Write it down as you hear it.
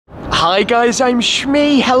Hi guys, I'm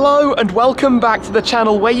Shmee. Hello and welcome back to the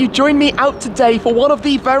channel where you join me out today for one of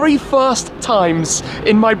the very first times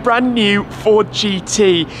in my brand new Ford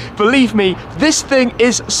GT. Believe me, this thing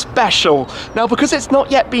is special. Now, because it's not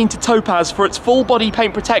yet been to Topaz for its full body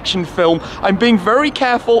paint protection film, I'm being very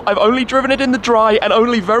careful. I've only driven it in the dry and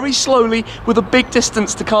only very slowly with a big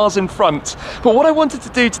distance to cars in front. But what I wanted to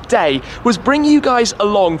do today was bring you guys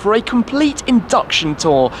along for a complete induction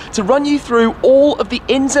tour to run you through all of the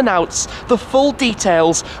ins and outs, the full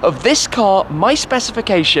details of this car, my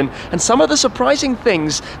specification, and some of the surprising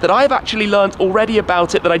things that I've actually learned already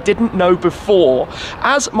about it that I didn't know before.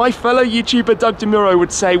 As my fellow YouTuber Doug Demuro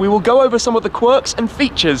would say, we will go over some of the quirks and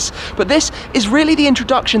features, but this is really the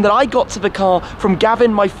introduction that I got to the car from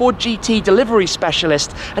Gavin, my Ford GT delivery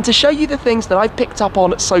specialist, and to show you the things that I've picked up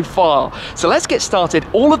on so far. So let's get started,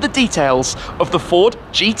 all of the details of the Ford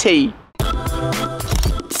GT.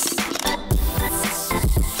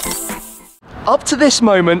 Up to this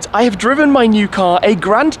moment, I have driven my new car a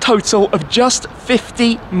grand total of just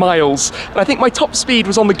 50 miles. And I think my top speed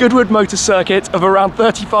was on the Goodwood motor circuit of around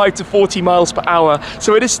 35 to 40 miles per hour.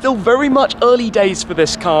 So it is still very much early days for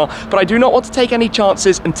this car, but I do not want to take any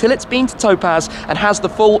chances until it's been to Topaz and has the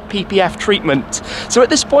full PPF treatment. So at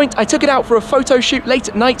this point, I took it out for a photo shoot late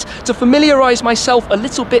at night to familiarize myself a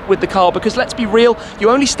little bit with the car, because let's be real,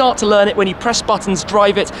 you only start to learn it when you press buttons,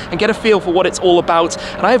 drive it, and get a feel for what it's all about.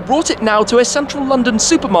 And I have brought it now to a central London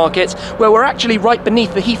supermarket where we're actually right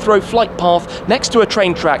beneath the Heathrow flight path next to a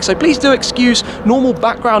train track. So please do excuse normal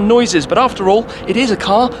background noises, but after all, it is a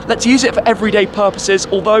car. Let's use it for everyday purposes,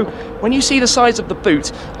 although when you see the size of the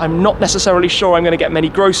boot, I'm not necessarily sure I'm going to get many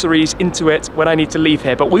groceries into it when I need to leave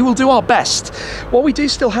here, but we will do our best. While we do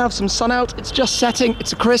still have some sun out, it's just setting,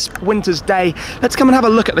 it's a crisp winter's day. Let's come and have a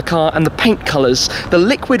look at the car and the paint colours. The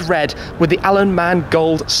liquid red with the Allen Man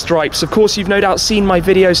gold stripes. Of course, you've no doubt seen my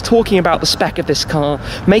videos talking about the spec of this car,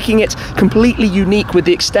 making it completely unique with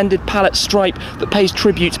the extended palette stripe that pays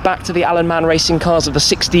tribute back to the Allen Man racing cars of the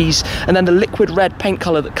 60s, and then the liquid red paint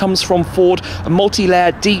colour that comes from Ford, a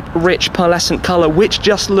multi-layer, deep, rich, pearlescent colour which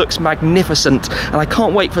just looks magnificent, and I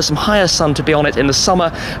can't wait for some higher sun to be on it in the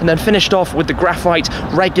summer. And then finished off with the graphite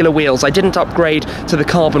regular wheels. I didn't upgrade to the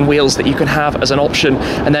carbon wheels that you can have as an option,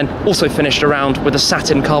 and then also finished around with the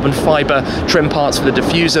satin carbon fibre trim parts for the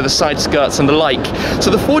diffuser, the side skirts and the like. So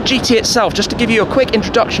the Ford GT itself, just to give you a quick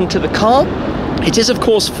introduction to the car, it is of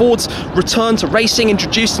course Ford's return to racing,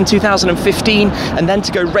 introduced in 2015, and then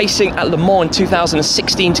to go racing at Le Mans in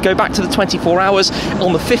 2016, to go back to the 24 hours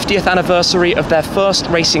on the 50th anniversary of their first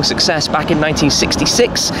racing success back in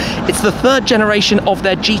 1966. It's the third generation of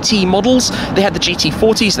their GT models. They had the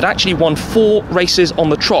GT40s that actually won 4 races on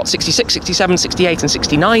the trot, 66, 67, 68 and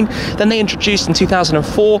 69. Then they introduced in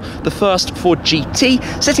 2004 the first Ford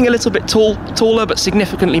GT, sitting a little bit taller but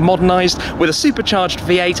significantly modernised with a supercharged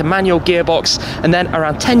V8, a manual gearbox. And then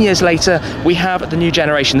around 10 years later, we have the new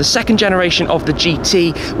generation, the second generation of the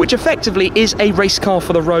GT, which effectively is a race car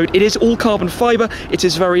for the road. It is all carbon fibre, it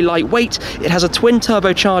is very lightweight, it has a twin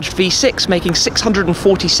turbocharged V6 making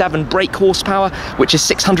 647 brake horsepower, which is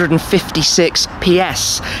 656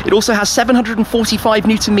 PS. It also has 745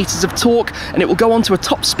 Newton meters of torque, and it will go on to a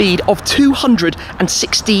top speed of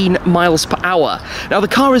 216 miles per hour. Now, the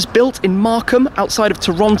car is built in Markham, outside of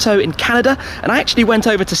Toronto in Canada, and I actually went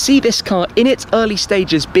over to see this car in its early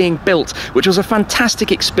stages being built, which was a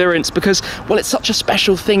fantastic experience because, well, it's such a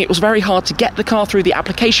special thing. It was very hard to get the car through the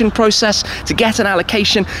application process, to get an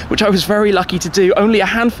allocation, which I was very lucky to do. Only a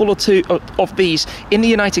handful or two of these in the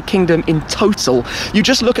United Kingdom in total. You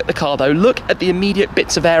just look at the car though, look at the immediate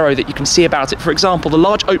bits of aero that you can see about it. For example, the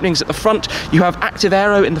large openings at the front, you have active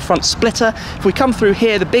aero in the front splitter. If we come through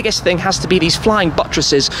here, the biggest thing has to be these flying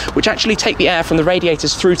buttresses, which actually take the air from the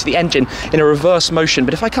radiators through to the engine in a reverse motion.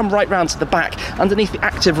 But if I come right round to the back, underneath the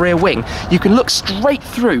active rear wing, you can look straight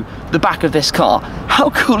through the back of this car. How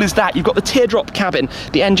cool is that? You've got the teardrop cabin,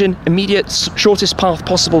 the engine, immediate shortest path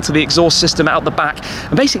possible to the exhaust system out the back,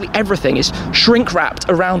 and basically everything is shrink wrapped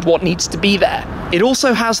around what needs to be there. It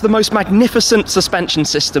also has the most magnificent suspension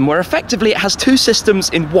system, where effectively it has 2 systems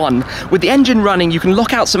in one. With the engine running, you can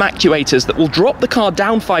lock out some actuators that will drop the car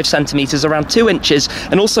down 5 centimeters, around 2 inches,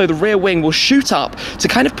 and also the rear wing will shoot up to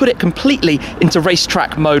kind of put it completely into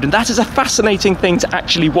racetrack mode, and that is a fascinating thing to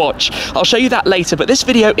actually watch. I'll show you that later, but this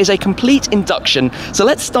video is a complete induction. So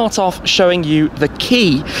let's start off showing you the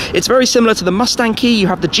key. It's very similar to the Mustang key. You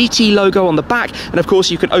have the GT logo on the back, and of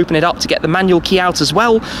course you can open it up to get the manual key out as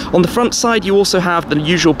well. On the front side, you also have the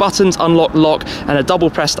usual buttons, unlock, lock, and a double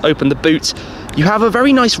press to open the boot. you have a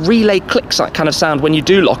very nice relay click kind of sound when you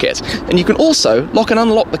do lock it. And you can also lock and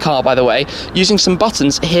unlock the car, by the way, using some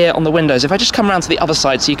buttons here on the windows. If I just come around to the other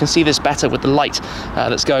side so you can see this better with the light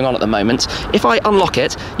that's going on at the moment, if I unlock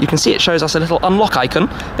it, you can see it shows us a little unlock icon.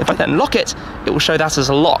 If I then lock it, it will show that as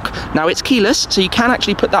a lock. Now it's keyless, so you can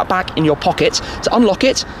actually put that back in your pocket. To unlock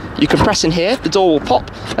it, you can press in here, the door will pop,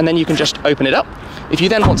 and then you can just open it up. If you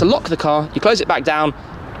then want to lock the car, you close it back down,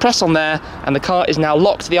 press on there, and the car is now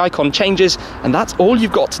locked. The icon changes, and that's all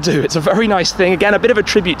you've got to do. It's a very nice thing. Again, a bit of a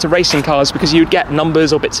tribute to racing cars, because you'd get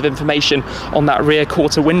numbers or bits of information on that rear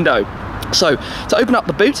quarter window. So, to open up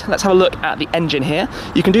the boot, let's have a look at the engine here.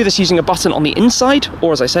 You can do this using a button on the inside,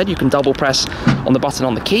 or as I said, you can double press on the button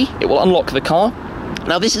on the key. It will unlock the car.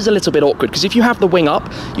 Now this is a little bit awkward, because if you have the wing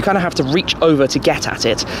up, you kind of have to reach over to get at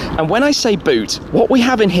it. And when I say boot, what we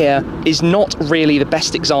have in here is not really the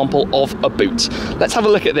best example of a boot. Let's have a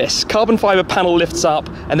look at this. Carbon fiber panel lifts up,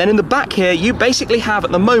 and then in the back here, you basically have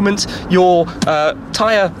at the moment your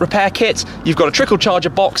tyre repair kit. You've got a trickle charger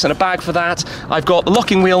box and a bag for that. I've got the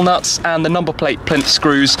locking wheel nuts and the number plate plinth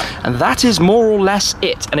screws, and that is more or less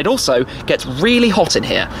it. And it also gets really hot in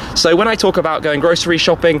here. So when I talk about going grocery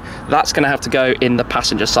shopping, that's going to have to go in the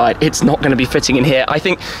passenger side. It's not going to be fitting in here. I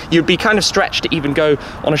think you'd be kind of stretched to even go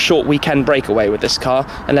on a short weekend breakaway with this car,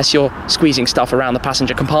 unless you're squeezing stuff around the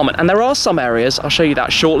passenger compartment. And there are some areas, I'll show you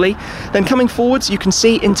that shortly. Then coming forwards, you can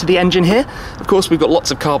see into the engine here. Of course, we've got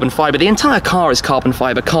lots of carbon fiber. The entire car is carbon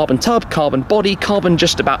fiber, carbon tub, carbon body, carbon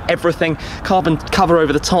just about everything, carbon cover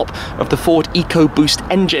over the top of the Ford EcoBoost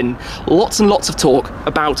engine. Lots and lots of talk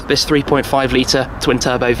about this 3.5 litre twin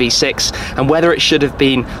turbo V6 and whether it should have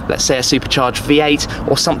been, let's say, a supercharged V8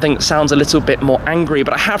 or something that sounds a little bit more angry.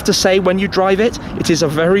 But I have to say, when you drive it, it is a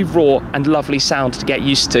very raw and lovely sound to get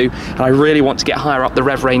used to, and I really want to get higher up the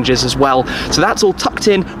rev ranges as well. So that's all tucked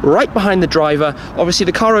in right behind the driver. Obviously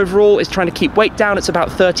the car overall is trying to keep weight down. It's about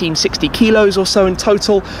 1360 kilos or so in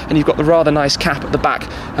total, and you've got the rather nice cap at the back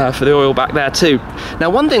for the oil back there too.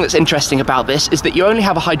 Now one thing that's interesting about this is that you only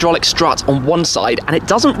have a hydraulic strut on one side, and it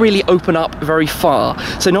doesn't really open up very far.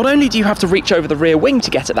 So not only do you have to reach over the rear wing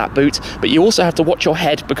to get at that boot, but you also have to watch your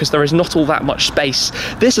head, because there is not all that much space.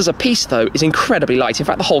 This as a piece though is incredibly light. In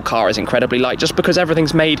fact, the whole car is incredibly light, just because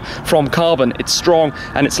everything's made from carbon. It's strong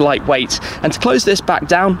and it's lightweight. And to close this back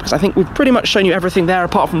down, because I think we've pretty much shown you everything there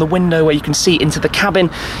apart from the window where you can see into the cabin,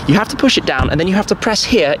 you have to push it down, and then you have to press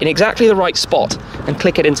here in exactly the right spot and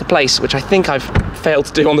click it into place, which I think I've failed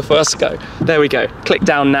to do on the first go. There we go. Click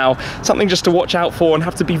down now. Something just to watch out for and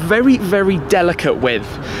have to be very, very delicate with.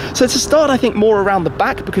 So to start, I think more around the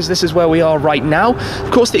back, because this is where we are right now.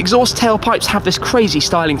 Of course, the exhaust tailpipes have this crazy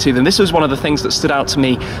styling to them. This was one of the things that stood out to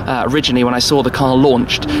me originally when I saw the car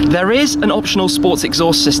launched. There is an optional sports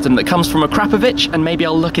exhaust system that comes from a Krapovich, and maybe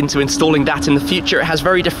I'll look into installing that in the future. It has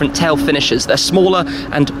very different tail finishes. They're smaller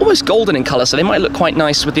and almost golden in colour, so they might look quite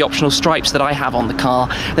nice with the optional stripes that I have on the car.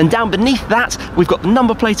 Then down beneath that, we've got the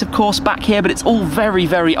number plate, of course, back here, but it's all very,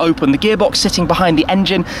 very open. The gearbox sitting behind the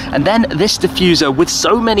engine, and then this diffuser with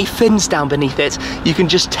so many fins down beneath it, you can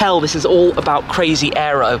just tell this is all about crazy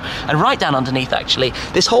aero. And right down underneath, actually,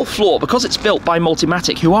 this whole floor, because it's built by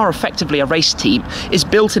Multimatic, who are effectively a race team, is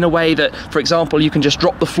built in a way that, for example, you can just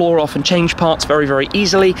drop the floor off and change parts very, very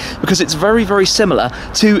easily, because it's very, very similar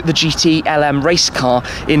to the GT LM race car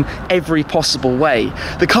in every possible way.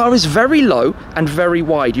 The car is very low and very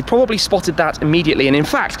wide. You probably spotted that immediately, and in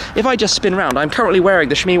fact, if I just spin around, I'm currently wearing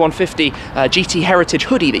the Shmee 150 GT Heritage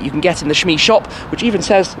hoodie that you can get in the Shmee shop, which even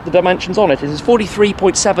says the dimensions on it. It is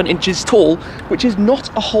 43.7 inches tall, which is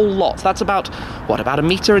not a whole lot. That's about, what, about 1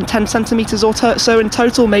 meter and 10 centimeters or so in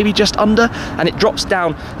total, maybe just under, and it drops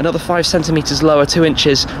down another 5 centimeters lower, 2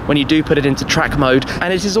 inches, when you do put it into track mode.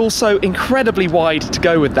 And it is also incredibly wide to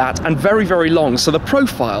go with that, and very, very long, so the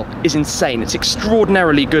profile is insane. It's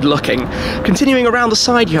extraordinarily good looking. Continuing around the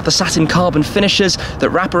side, you have the satin carbon finishes that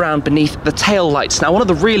wrap around beneath the tail lights. Now, one of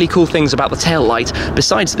the really cool things about the tail light,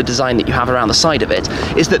 besides the design that you have around the side of it,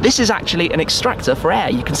 is that this is actually an extractor for air.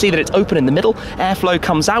 You can see that it's open in the middle, airflow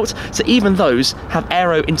comes out, so even those have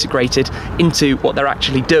aero integrated into what they're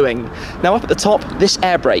actually doing. Now up at the top, this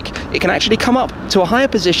air brake, it can actually come up to a higher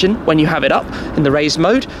position when you have it up in the raised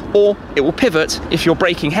mode, or it will pivot if you're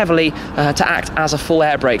braking heavily to act as a full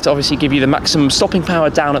air brake to obviously give you the maximum stopping power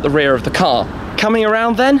down at the rear of the car. Coming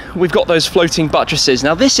around then, we've got those floating buttresses.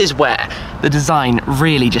 Now this is where the design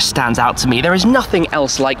really just stands out to me. There is nothing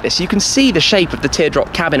else like this. You can see the shape of the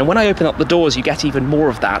teardrop cabin, and when I open up the doors you get even more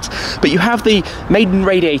of that. But you have the maiden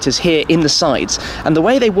radiators here in the sides, and the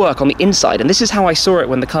way they work on the inside, and this is how I saw it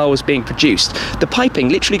when the car was being produced, the piping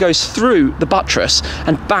literally goes through the buttress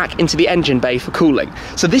and back into the engine bay for cooling.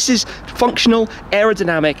 So this is functional,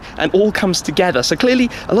 aerodynamic, and all comes together. So clearly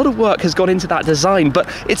a lot of work has gone into that design, but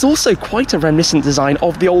it's also quite a reminiscent design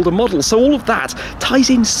of the older model. So all of that ties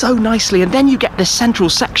in so nicely, and then you get this central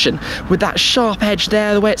section with that sharp edge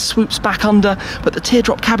there, the way it swoops back under, but the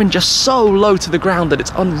teardrop cabin just so low to the ground that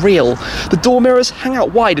it's unreal. The door mirrors hang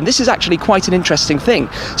out wide, and this is actually quite an interesting thing.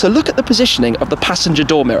 So look at the positioning of the passenger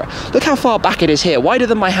door mirror. Look how far back it is here, wider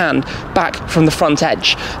than my hand back from the front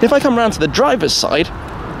edge. And if I come around to the driver's side,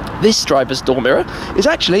 this driver's door mirror is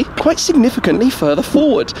actually quite significantly further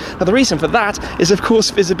forward. Now the reason for that is of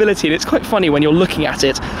course visibility, and it's quite funny when you're looking at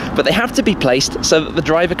it, but they have to be placed so that the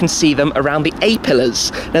driver can see them around the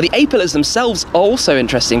A-pillars. Now the A-pillars themselves are also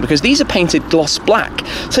interesting because these are painted gloss black.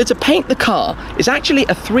 So to paint the car is actually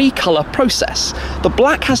a 3-color process. The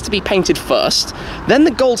black has to be painted first, then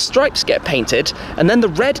the gold stripes get painted, and then the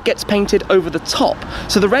red gets painted over the top.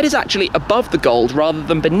 So the red is actually above the gold rather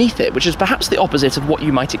than beneath it, which is perhaps the opposite of what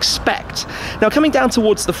you might expect. Now coming down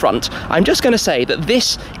towards the front, I'm just going to say that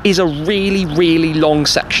this is a really long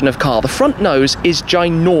section of car. The front nose is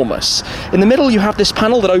ginormous. In the middle you have this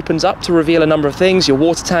panel that opens up to reveal a number of things, your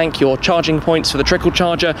water tank, your charging points for the trickle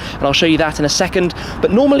charger, and I'll show you that in a second.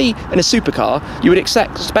 But normally in a supercar you would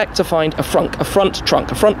expect to find a front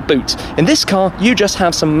trunk, a front boot. In this car you just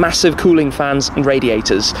have some massive cooling fans and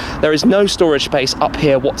radiators. There is no storage space up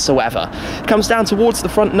here whatsoever. It comes down towards the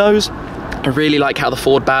front nose. I really like how the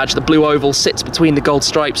Ford badge, the blue oval, sits between the gold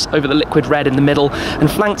stripes over the liquid red in the middle, and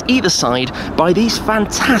flanked either side by these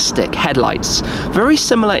fantastic headlights. Very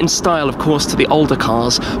similar in style, of course, to the older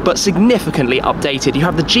cars, but significantly updated. You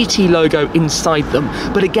have the GT logo inside them,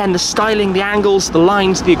 but again, the styling, the angles, the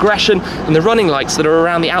lines, the aggression, and the running lights that are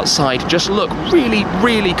around the outside just look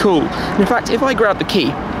really cool. In fact, if I grab the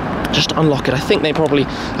key, just unlock it, I think they probably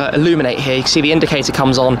illuminate here. You can see the indicator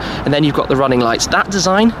comes on, and then you've got the running lights. That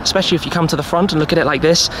design, especially if you come to the front and look at it like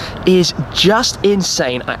this, is just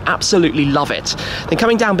insane. I absolutely love it. Then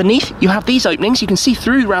coming down beneath, you have these openings. You can see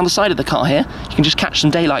through around the side of the car here. You can just catch some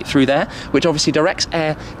daylight through there, which obviously directs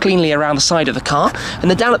air cleanly around the side of the car. And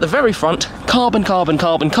then down at the very front, carbon,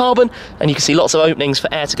 and you can see lots of openings for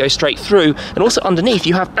air to go straight through. And also underneath,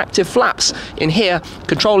 you have active flaps in here,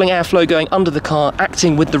 controlling airflow going under the car,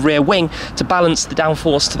 acting with the rear wing to balance the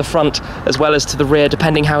downforce to the front as well as to the rear,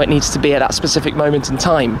 depending how it needs to be at that specific moment in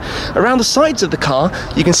time. Around the sides of the car,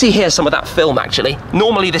 you can see here some of that film actually.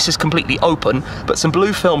 Normally this is completely open, but some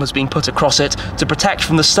blue film has been put across it to protect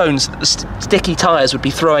from the stones that the sticky tyres would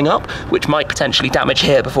be throwing up, which might potentially damage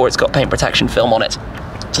here before it's got paint protection film on it.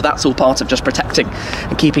 So that's all part of just protecting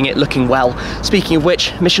and keeping it looking well. Speaking of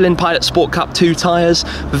which, Michelin Pilot Sport Cup 2 tyres,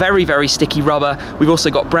 very sticky rubber. We've also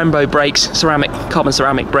got Brembo brakes, carbon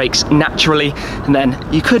ceramic brakes naturally, and then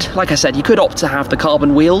you could, like I said, you could opt to have the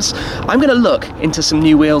carbon wheels. I'm going to look into some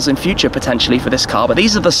new wheels in future potentially for this car, but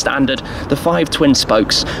these are the standard, the 5 twin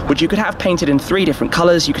spokes, which you could have painted in 3 different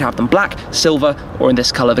colours. You could have them black, silver, or in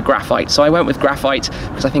this colour, the graphite. So I went with graphite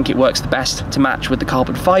because I think it works the best to match with the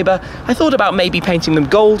carbon fibre. I thought about maybe painting them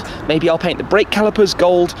gold. Maybe I'll paint the brake calipers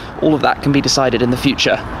gold. All of that can be decided in the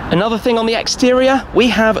future. Another thing on the exterior, we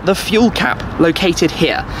have the fuel cap located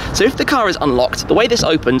here. So if the car is unlocked, the way this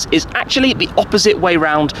opens is actually the opposite way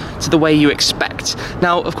round to the way you expect.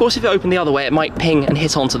 Now, of course, if you open the other way, it might ping and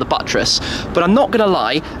hit onto the buttress, but I'm not gonna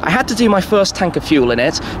lie, I had to do my first tank of fuel in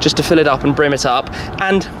it just to fill it up and brim it up,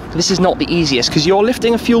 and this is not the easiest because you're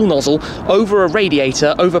lifting a fuel nozzle over a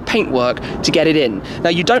radiator, over paintwork to get it in. Now,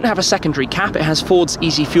 you don't have a secondary cap. It has Ford's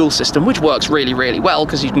Easy Fuel system, which works really well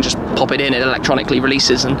because you can just pop it in, it electronically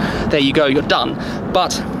releases, and there you go, you're done.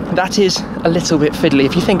 But that is a little bit fiddly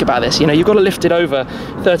if you think about this. You know, you've got to lift it over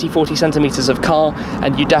 30-40 centimeters of car,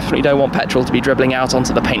 and you definitely don't want petrol to be dribbling out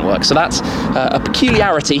onto the paintwork. So that's a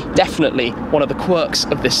peculiarity, definitely one of the quirks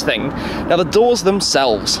of this thing. Now the doors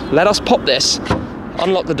themselves, let us pop this,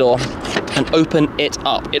 unlock the door and open it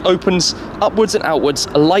up. It opens upwards and outwards,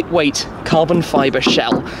 a lightweight carbon fibre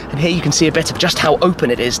shell. And here you can see a bit of just how open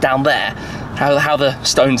it is down there. How the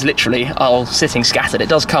stones literally are sitting scattered. It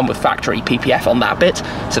does come with factory PPF on that bit,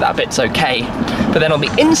 so that bit's okay. But then on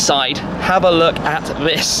the inside, have a look at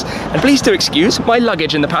this. And please do excuse my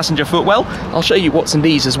luggage in the passenger footwell. I'll show you what's in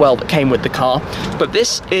these as well that came with the car. But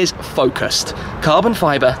this is focused. Carbon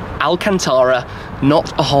fibre, Alcantara,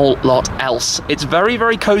 not a whole lot else. It's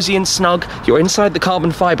very cozy and snug. You're inside the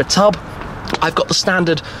carbon fibre tub. I've got the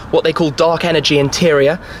standard, what they call dark energy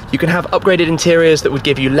interior. You can have upgraded interiors that would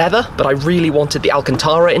give you leather, but I really wanted the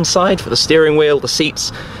Alcantara inside for the steering wheel, the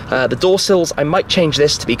seats, the door sills. I might change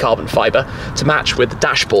this to be carbon fiber to match with the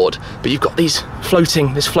dashboard, but you've got this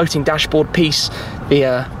floating dashboard piece,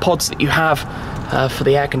 the pods that you have for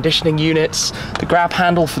the air conditioning units. The grab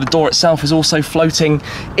handle for the door itself is also floating.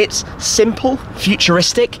 It's simple,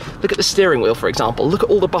 futuristic. Look at the steering wheel, for example. Look at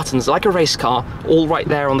all the buttons, like a race car, all right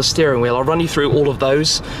there on the steering wheel. I'll run you through all of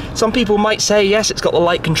those. Some people might say, yes, it's got the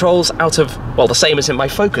light controls out of, well, the same as in my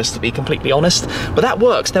Focus, to be completely honest, but that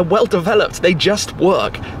works. They're well developed. They just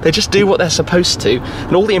work. They just do what they're supposed to.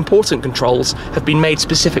 And all the important controls have been made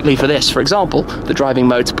specifically for this. For example, the driving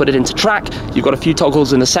mode, to put it into track. You've got a few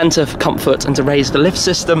toggles in the center for comfort and to raise the lift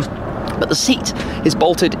system, but the seat is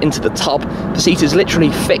bolted into the tub. The seat is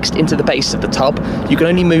literally fixed into the base of the tub. You can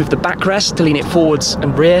only move the backrest to lean it forwards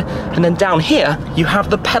and rear, and then down here you have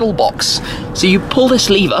the pedal box. So you pull this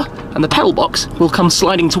lever and the pedal box will come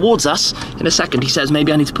sliding towards us in a second. He says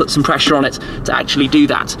maybe I need to put some pressure on it to actually do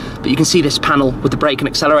that, but you can see this panel with the brake and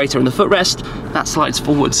accelerator and the footrest that slides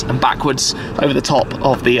forwards and backwards over the top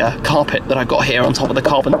of the carpet that I've got here on top of the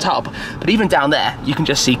carbon tub. But even down there you can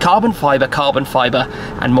just see carbon fiber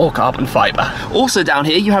and more carbon fiber. Also down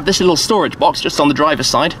here you have this little storage box just on the driver's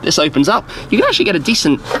side. This opens up. You can actually get a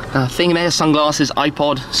decent thing in there, sunglasses,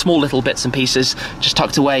 iPod, small little bits and pieces just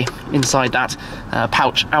tucked away inside that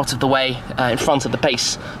pouch out of the way in front of the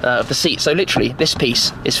base of the seat. So literally this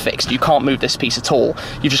piece is fixed. You can't move this piece at all.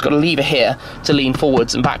 You've just got a lever here to lean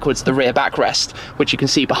forwards and backwards the rear backrest, which you can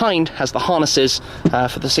see behind has the harnesses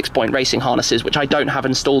for the 6-point racing harnesses, which I don't have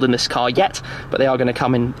installed in this car yet, but they are going to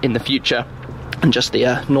come in the future. And just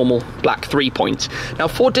the normal black 3-point. Now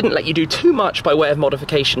Ford didn't let you do too much by way of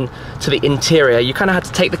modification to the interior. You kind of had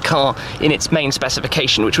to take the car in its main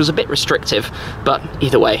specification, which was a bit restrictive, but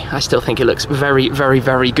either way I still think it looks very, very,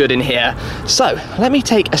 very good in here. So let me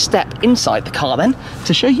take a step inside the car then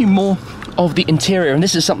to show you more of the interior, and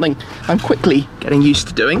this is something I'm quickly getting used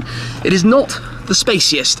to doing. It is not the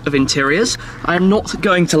spaciest of interiors, I am not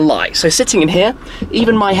going to lie. So sitting in here,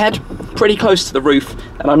 even my head pretty close to the roof,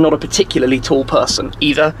 and I'm not a particularly tall person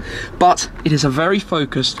either, but it is a very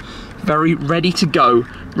focused, very ready to go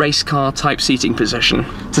race car type seating position.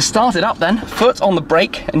 To start it up then, foot on the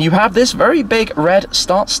brake, and you have this very big red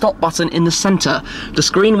start stop button in the center. The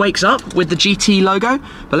screen wakes up with the GT logo,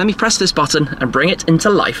 but let me press this button and bring it into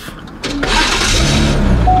life.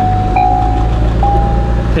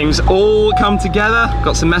 Things all come together.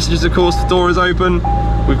 Got some messages, of course, the door is open.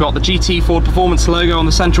 We've got the GT Ford Performance logo on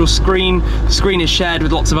the central screen. The screen is shared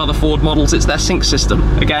with lots of other Ford models. It's their sync system.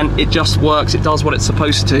 Again, it just works, it does what it's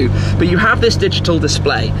supposed to. But you have this digital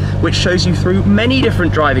display, which shows you through many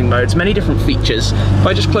different driving modes, many different features. If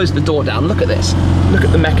I just close the door down, look at this. Look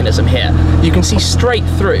at the mechanism here. You can see straight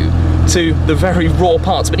through to the very raw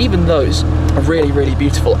parts, but even those are really, really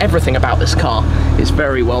beautiful. Everything about this car is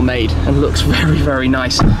very well made and looks very, very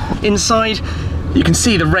nice. Inside, you can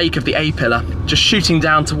see the rake of the A-pillar just shooting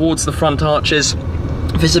down towards the front arches.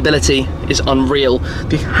 Visibility is unreal.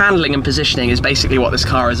 The handling and positioning is basically what this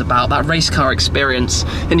car is about, that race car experience.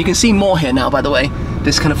 And you can see more here now, by the way,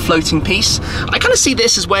 this kind of floating piece. I kind of see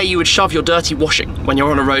this as where you would shove your dirty washing when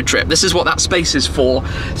you're on a road trip. This is what that space is for.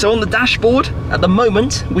 So on the dashboard, at the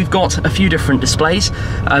moment, we've got a few different displays.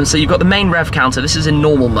 So you've got the main rev counter. This is in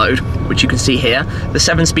normal mode, which you can see here. The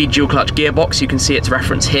 7-speed dual clutch gearbox, you can see its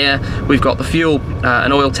reference here. We've got the fuel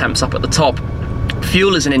and oil temps up at the top.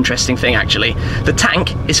 Fuel is an interesting thing, actually. The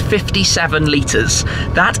tank is 57 litres.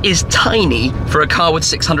 That is tiny for a car with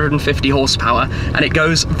 650 horsepower, and it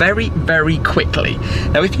goes very, very quickly.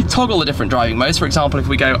 Now, if you toggle the different driving modes, for example, if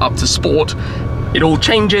we go up to Sport, it all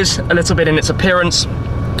changes a little bit in its appearance.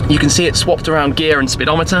 You can see it swapped around gear and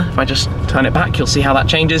speedometer. If I just turn it back, you'll see how that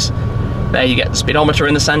changes. There you get the speedometer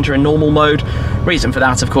in the center in normal mode. Reason for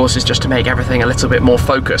that, of course, is just to make everything a little bit more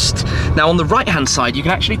focused. Now on the right hand side, you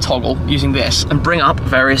can actually toggle using this and bring up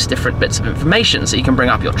various different bits of information. So you can bring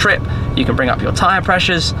up your trip, you can bring up your tire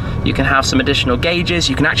pressures, you can have some additional gauges,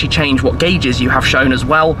 you can actually change what gauges you have shown as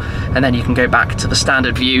well, and then you can go back to the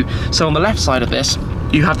standard view. So on the left side of this,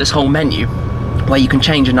 you have this whole menu where you can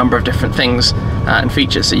change a number of different things and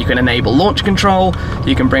features. So you can enable launch control,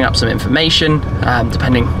 you can bring up some information,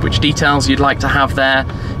 depending which details you'd like to have there.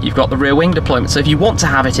 You've got the rear wing deployment, so if you want to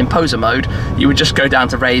have it in poser mode, you would just go down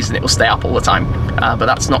to raise and it will stay up all the time. But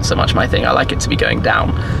that's not so much my thing, I like it to be going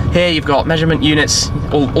down. Here you've got measurement units,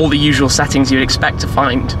 all the usual settings you'd expect to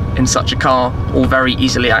find in such a car, all very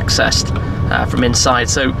easily accessed. from inside.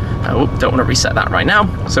 So don't want to reset that right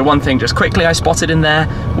now. So one thing just quickly I spotted in there,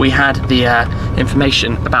 we had the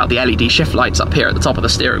information about the LED shift lights up here at the top of the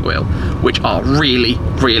steering wheel, which are really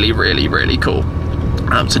cool.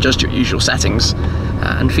 So just your usual settings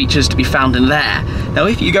and features to be found in there. Now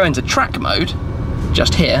if you go into track mode,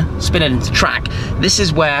 just here, spin it into track, this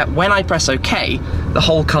is where when I press OK, the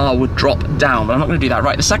whole car would drop down, but I'm not going to do that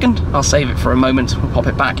right this second. I'll save it for a moment. We'll pop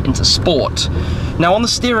it back into sport. Now on the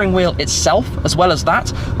steering wheel itself, as well as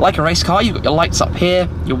that, like a race car, you've got your lights up here,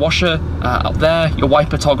 your washer up there, your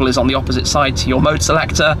wiper toggle is on the opposite side to your mode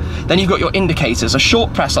selector, then you've got your indicators. A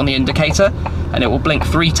short press on the indicator and it will blink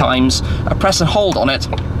 3 times, a press and hold on it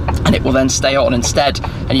and it will then stay on instead,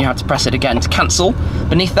 and you have to press it again to cancel.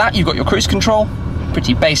 Beneath that you've got your cruise control.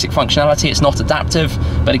 Pretty basic functionality, it's not adaptive,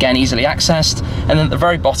 but again easily accessed. And then at the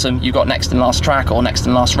very bottom you've got next and last track or next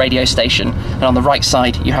and last radio station, and on the right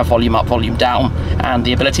side you have volume up, volume down, and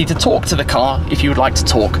the ability to talk to the car if you would like to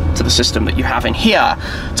talk to the system that you have in here.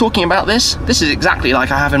 Talking about this is exactly like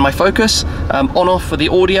I have in my Focus. On off for the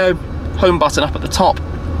audio, home button up at the top.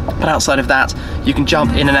 But outside of that, you can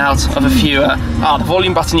jump in and out of a few, the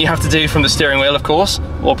volume button you have to do from the steering wheel, of course,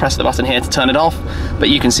 or press the button here to turn it off, but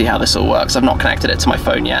you can see how this all works. I've not connected it to my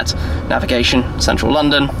phone yet. Navigation, Central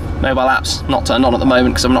London, mobile apps, not turned on at the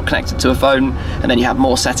moment because I'm not connected to a phone, and then you have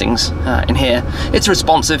more settings in here. It's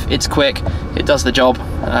responsive, it's quick, it does the job,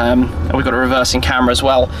 and we've got a reversing camera as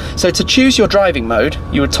well. So to choose your driving mode,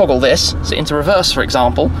 you would toggle this, so into reverse for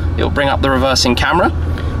example, it will bring up the reversing camera,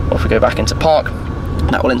 or if we go back into park,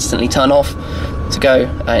 that will instantly turn off. To go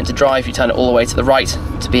into drive, you turn it all the way to the right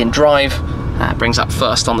to be in drive. It brings up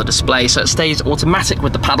first on the display, so it stays automatic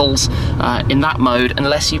with the paddles in that mode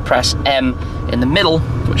unless you press M in the middle,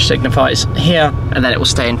 which signifies here, and then it will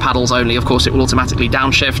stay in paddles only. Of course it will automatically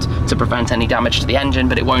downshift to prevent any damage to the engine,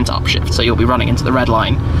 but it won't upshift, so you'll be running into the red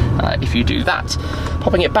line if you do that.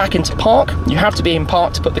 Popping it back into park, you have to be in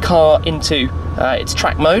park to put the car into its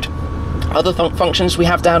track mode. Other functions we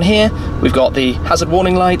have down here, we've got the hazard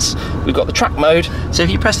warning lights, we've got the track mode. So if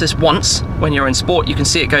you press this once when you're in sport, you can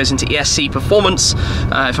see it goes into ESC performance.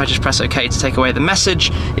 If I just press OK to take away the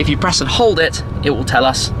message, if you press and hold it, it will tell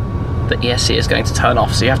us that ESC is going to turn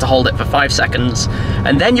off. So you have to hold it for 5 seconds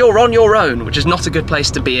and then you're on your own, which is not a good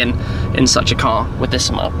place to be in such a car with this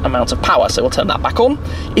amount of power. So we'll turn that back on.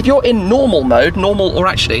 If you're in normal mode, or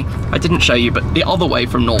actually I didn't show you, but the other way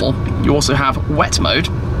from normal, you also have wet mode.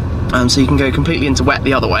 So you can go completely into wet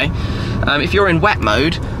the other way. If you're in wet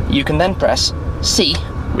mode, you can then press C,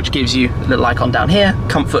 which gives you a little icon down here,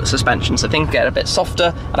 comfort suspension, so things get a bit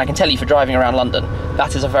softer, and I can tell you for driving around London,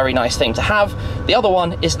 that is a very nice thing to have. The other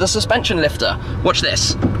one is the suspension lifter. Watch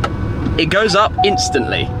this. It goes up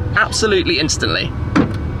instantly, absolutely instantly,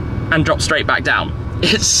 and drops straight back down.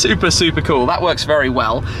 It's super cool. That works very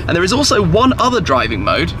well. And there is also one other driving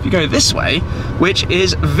mode, if you go this way, which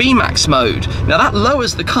is VMAX mode. Now that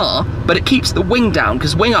lowers the car, but it keeps the wing down,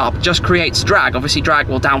 because wing up just creates drag. Obviously drag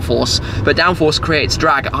will downforce, but downforce creates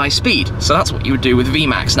drag at high speed. So that's what you would do with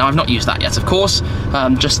VMAX. Now I've not used that yet, of course,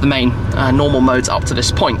 just the main normal modes up to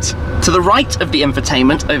this point. To the right of the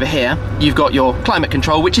infotainment over here, you've got your climate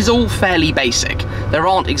control, which is all fairly basic. There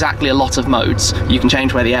aren't exactly a lot of modes. You can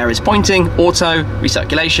change where the air is pointing, auto,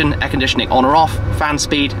 recirculation, air conditioning on or off, fan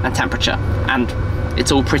speed and temperature, and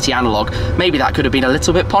it's all pretty analog. Maybe that could have been a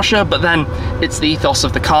little bit posher, but then it's the ethos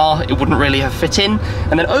of the car, it wouldn't really have fit in.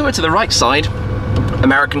 And then over to the right side,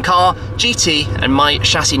 American car, GT, and my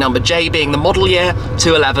chassis number J being the model year,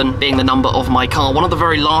 211 being the number of my car, one of the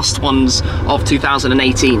very last ones of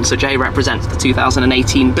 2018. So J represents the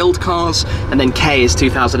 2018 build cars, and then K is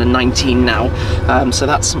 2019 now. So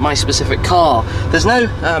that's my specific car. There's no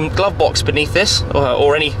glove box beneath this,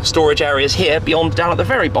 or any storage areas here beyond. Down at the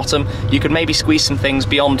very bottom you could maybe squeeze some things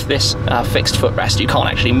beyond this fixed footrest. You can't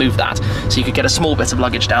actually move that, so you could get a small bit of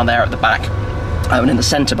luggage down there at the back. And in the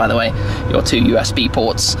centre, by the way, your 2 USB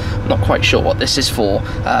ports. I'm not quite sure what this is for.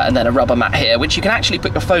 And then a rubber mat here, which you can actually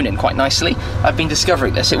put your phone in quite nicely. I've been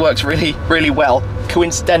discovering this. It works really well.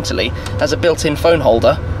 Coincidentally, as a built-in phone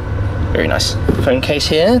holder. Very nice phone case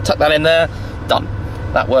here. Tuck that in there. Done.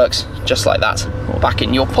 That works just like that. Or back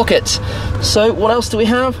in your pocket. So what else do we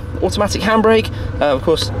have? Automatic handbrake. Of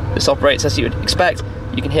course, this operates as you would expect.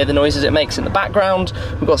 You can hear the noises it makes in the background.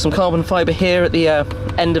 We've got some carbon fibre here at the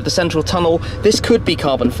end of the central tunnel. This could be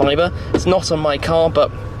carbon fibre. It's not on my car,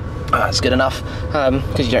 but it's good enough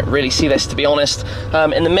because you don't really see this, to be honest.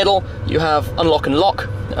 In the middle, you have unlock and lock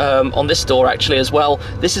on this door actually as well.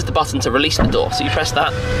 This is the button to release the door. So you press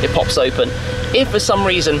that, it pops open. If for some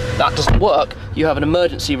reason that doesn't work, you have an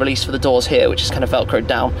emergency release for the doors here, which is kind of velcroed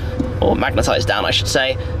down. or magnetized down I should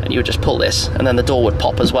say, and you would just pull this and then the door would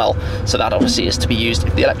pop as well. So that obviously is to be used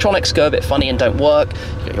if the electronics go a bit funny and don't work.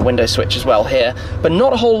 You've got your window switch as well here, but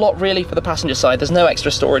not a whole lot really for the passenger side. There's no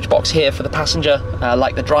extra storage box here for the passenger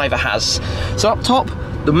like the driver has. So up top,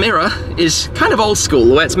 the mirror is kind of old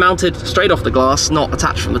school, where it's mounted straight off the glass, not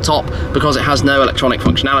attached from the top, because it has no electronic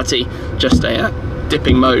functionality, just a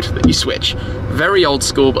dipping mode that you switch. Very old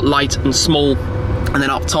school, but light and small. And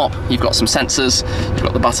then up top, you've got some sensors, you've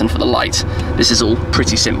got the button for the light. This is all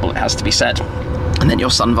pretty simple, it has to be said. And then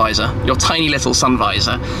your sun visor, your tiny little sun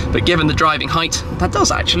visor. But given the driving height, that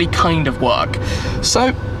does actually kind of work.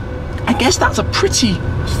 So I guess that's a pretty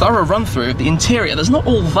thorough run through of the interior. There's not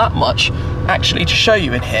all that much actually to show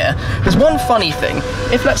you in here. There's one funny thing.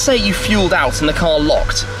 If let's say you fueled out and the car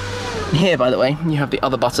locked, and here by the way, you have the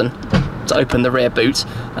other button to open the rear boot,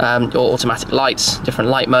 your automatic lights, different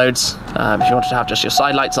light modes. If you wanted to have just your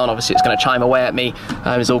side lights on, obviously it's going to chime away at me.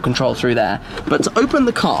 It's all controlled through there. But to open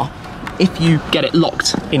the car, if you get it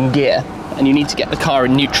locked in gear and you need to get the car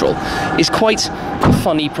in neutral, is quite a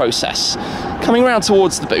funny process. Coming around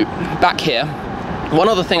towards the boot, back here, one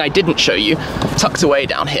other thing I didn't show you, tucked away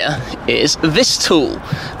down here, is this tool.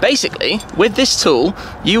 Basically, with this tool,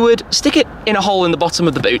 you would stick it in a hole in the bottom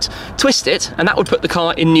of the boot, twist it, and that would put the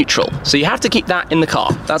car in neutral. So you have to keep that in the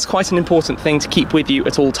car. That's quite an important thing to keep with you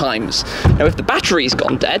at all times. Now, if the battery's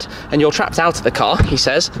gone dead and you're trapped out of the car, he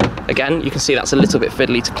says, again, you can see that's a little bit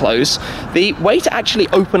fiddly to close. The way to actually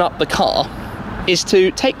open up the car is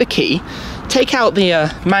to take the key, take out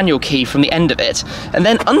the manual key from the end of it, and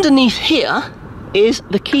then underneath here is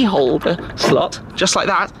the key holder slot, just like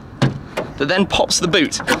that, that then pops the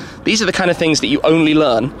boot. These are the kind of things that you only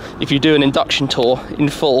learn if you do an induction tour in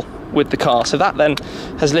full with the car. So that then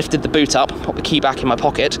has lifted the boot up, pop the key back in my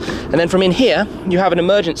pocket, and then from in here you have an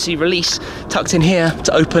emergency release tucked in here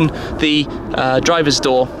to open the driver's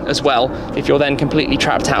door as well if you're then completely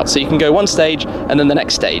trapped out. So you can go one stage and then the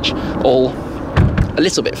next stage, all a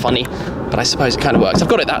little bit funny, but I suppose it kind of works. I've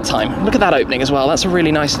got it that time. Look at that opening as well. That's a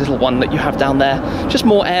really nice little one that you have down there. Just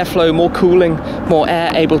more airflow, more cooling, more air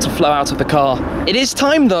able to flow out of the car. It is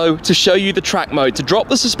time though to show you the track mode, to drop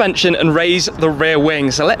the suspension and raise the rear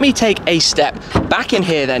wing. So let me take a step back in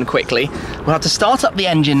here then quickly. We'll have to start up the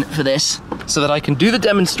engine for this so that I can do the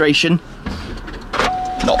demonstration.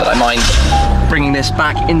 Not that I mind bringing this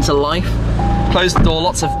back into life. Close the door,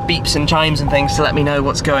 lots of beeps and chimes and things to let me know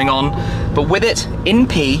what's going on. But with it in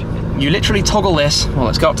P, you literally toggle this. Well,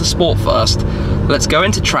 let's go up to sport first. Let's go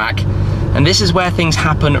into track. And this is where things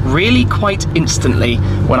happen really quite instantly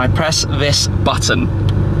when I press this button.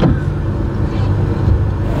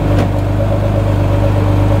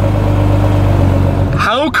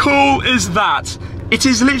 How cool is that? It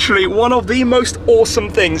is literally one of the most awesome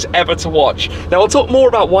things ever to watch. Now, I'll talk more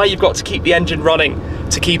about why you've got to keep the engine running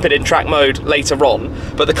to keep it in track mode later on,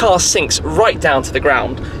 but the car sinks right down to the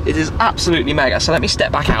ground. It is absolutely mega. So let me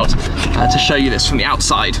step back out to show you this from the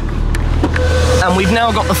outside. And we've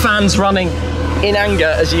now got the fans running in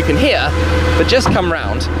anger, as you can hear, but just come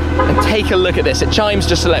round and take a look at this. It chimes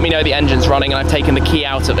just to let me know the engine's running, and I've taken the key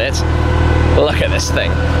out of it. Look at this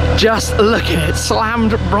thing. Just look at it,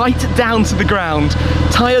 slammed right down to the ground.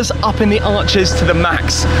 Tyres up in the arches to the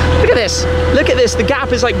max. Look at this, look at this. The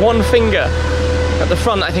gap is like one finger. At the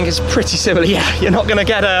front, I think is pretty similar. Yeah, you're not gonna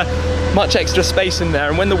get much extra space in there.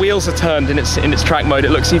 And when the wheels are turned in its track mode,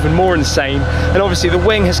 it looks even more insane. And obviously the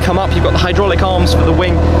wing has come up. You've got the hydraulic arms for the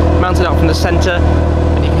wing mounted up in the center.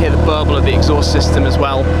 And you can hear the burble of the exhaust system as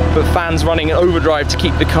well. But fans running in overdrive to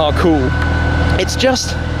keep the car cool. It's just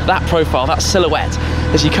that profile, that silhouette,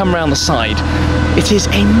 as you come around the side. It is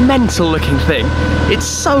a mental looking thing. It's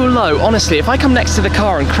so low, honestly. If I come next to the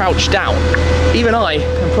car and crouch down, even I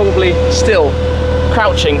am probably still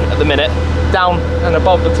crouching at the minute, down and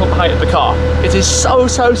above the top height of the car. It is so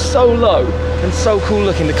low and so cool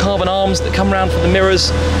looking. The carbon arms that come around for the mirrors.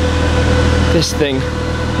 This thing,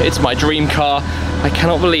 it's my dream car. I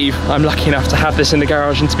cannot believe I'm lucky enough to have this in the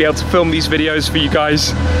garage and to be able to film these videos for you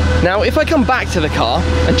guys. Now, if I come back to the car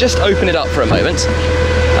and just open it up for a moment,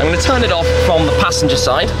 I'm going to turn it off from the passenger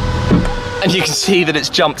side. And you can see that it's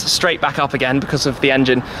jumped straight back up again because of the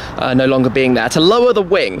engine no longer being there. To lower the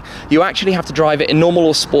wing, you actually have to drive it in normal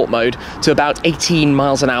or sport mode to about 18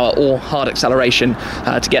 miles an hour or hard acceleration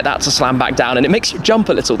to get that to slam back down. And it makes you jump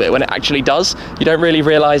a little bit when it actually does. You don't really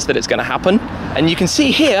realize that it's going to happen. And you can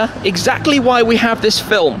see here exactly why we have this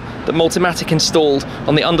film the Multimatic installed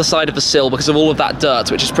on the underside of the sill because of all of that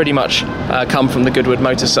dirt, which has pretty much come from the Goodwood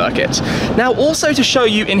motor circuit. Now, also to show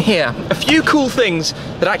you in here, a few cool things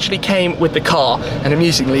that actually came with the car, and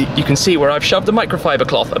amusingly, you can see where I've shoved a microfiber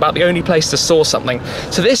cloth, about the only place to store something.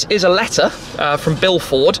 So this is a letter from Bill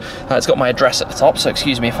Ford. It's got my address at the top, so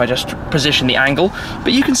excuse me if I just position the angle,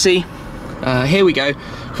 but you can see, here we go,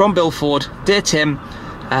 from Bill Ford, dear Tim,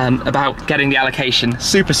 about getting the allocation.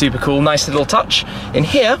 Super, super cool, nice little touch. In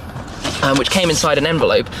here, which came inside an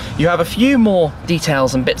envelope, you have a few more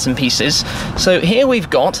details and bits and pieces. So here we've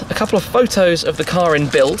got a couple of photos of the car in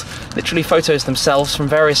build, literally photos themselves from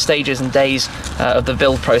various stages and days of the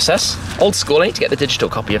build process. Old school, I need to get the digital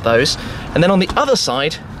copy of those. And then on the other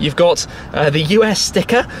side, you've got the US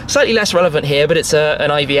sticker, slightly less relevant here, but it's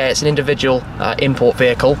an IVA, it's an individual import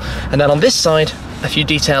vehicle. And then on this side, a few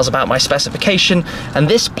details about my specification, and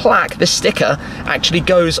this plaque, this sticker, actually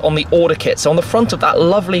goes on the order kit. So on the front of that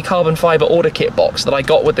lovely carbon fiber order kit box that I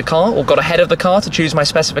got with the car, or got ahead of the car to choose my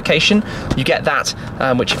specification, you get that,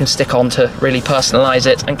 which you can stick on to really personalize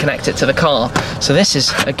it and connect it to the car. So this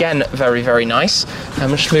is, again, very, very nice. I'm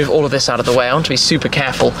going to just move all of this out of the way. I want to be super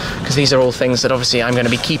careful, because these are all things that obviously I'm going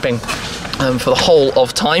to be keeping for the whole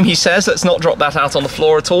of time, he says. Let's not drop that out on the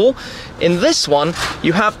floor at all. In this one,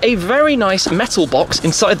 you have a very nice metal box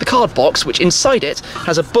inside the card box, which inside it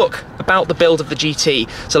has a book about the build of the GT.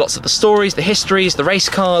 So lots of the stories, the histories, the race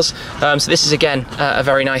cars. So this is, again, a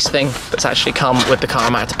very nice thing that's actually come with the car. I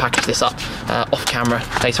might have to package this up off camera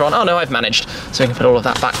later on. Oh no, I've managed. So we can put all of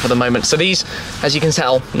that back for the moment. So these, as you can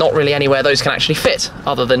tell, not really anywhere those can actually fit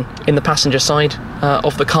other than in the passenger side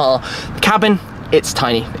of the car. The cabin, it's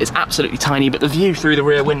tiny. It's absolutely tiny, but the view through the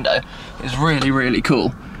rear window is really, really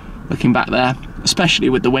cool. Looking back there, especially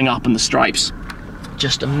with the wing up and the stripes.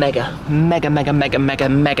 Just a mega, mega, mega, mega, mega,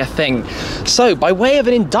 mega thing. So, by way of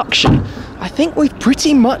an induction, I think we've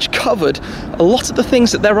pretty much covered a lot of the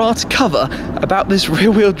things that there are to cover about this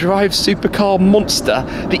rear-wheel drive supercar monster,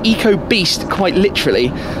 the eco beast, quite literally.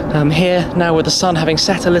 Here, now with the sun having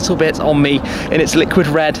set a little bit on me in its liquid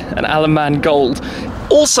red and Alaman gold.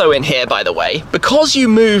 Also in here, by the way, because you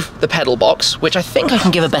move the pedal box, which I think I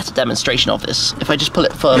can give a better demonstration of this, if I just pull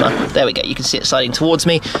it firmer, there we go, you can see it sliding towards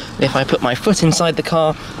me. If I put my foot inside the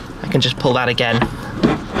car, I can just pull that again.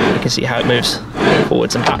 You can see how it moves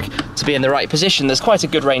forwards and back to be in the right position. There's quite a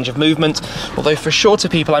good range of movement, although for shorter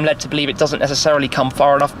people I'm led to believe it doesn't necessarily come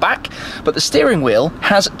far enough back. But the steering wheel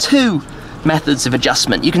has two methods of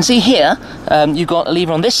adjustment. You can see here, you've got a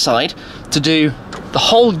lever on this side to do the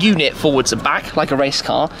whole unit forwards and back, like a race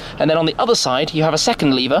car, and then on the other side you have a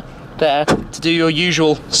second lever there to do your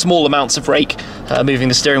usual small amounts of rake, moving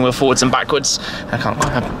the steering wheel forwards and backwards.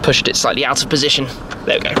 I've pushed it slightly out of position.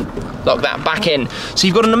 There we go. Lock that back in. So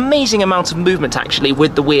you've got an amazing amount of movement actually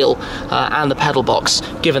with the wheel and the pedal box,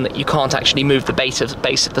 given that you can't actually move the base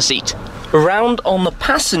of the seat. Around on the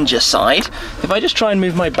passenger side, if I just try and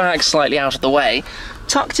move my bag slightly out of the way,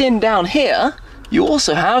 tucked in down here, you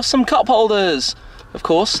also have some cup holders. Of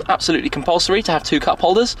course, absolutely compulsory to have two cup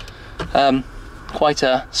holders. Quite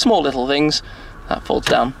small little things. That folds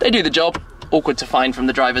down. They do the job. Awkward to find from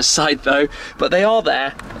the driver's side though, but they are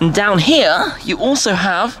there. And down here, you also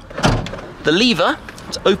have the lever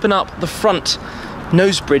to open up the front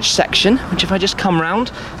nose bridge section, which if I just come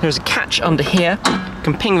round, there's a catch under here. You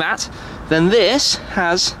can ping that. Then this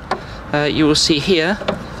has, you will see here,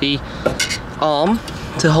 the arm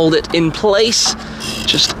to hold it in place,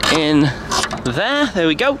 just in there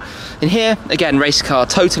we go. In here, again, race car,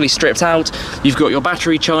 totally stripped out. You've got your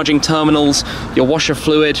battery charging terminals, your washer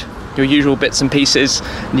fluid, your usual bits and pieces,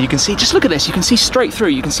 and you can see, just look at this, you can see straight through,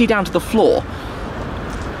 you can see down to the floor.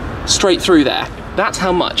 Straight through there. That's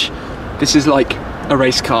how much this is like a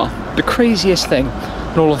race car. The craziest thing.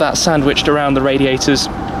 And all of that sandwiched around the radiators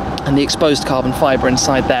and the exposed carbon fibre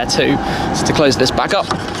inside there too. So to close this back up,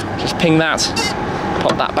 just ping that,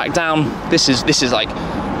 pop that back down. This is like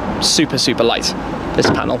super, super light, this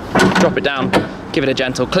panel. Drop it down, give it a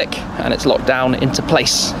gentle click, and it's locked down into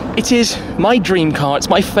place. It is my dream car, it's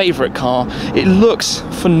my favourite car. It looks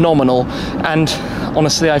phenomenal, and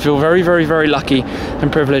honestly I feel very, very, very lucky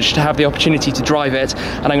and privileged to have the opportunity to drive it,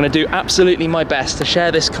 and I'm going to do absolutely my best to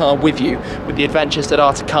share this car with you, with the adventures that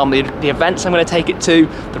are to come, the events I'm going to take it to,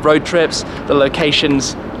 the road trips, the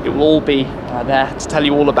locations. It will all be there to tell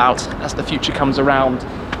you all about as the future comes around.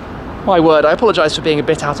 My word, I apologise for being a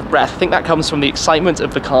bit out of breath. I think that comes from the excitement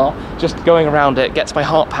of the car. Just going around it gets my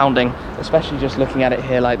heart pounding, especially just looking at it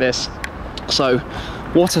here like this. So,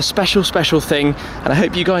 what a special, special thing. And I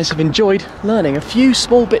hope you guys have enjoyed learning a few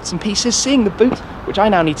small bits and pieces, seeing the boot, which I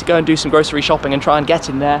now need to go and do some grocery shopping and try and get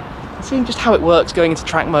in there, and seeing just how it works, going into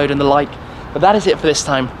track mode and the like. But that is it for this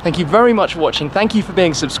time. Thank you very much for watching. Thank you for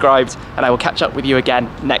being subscribed, and I will catch up with you again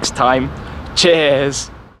next time.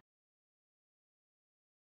 Cheers.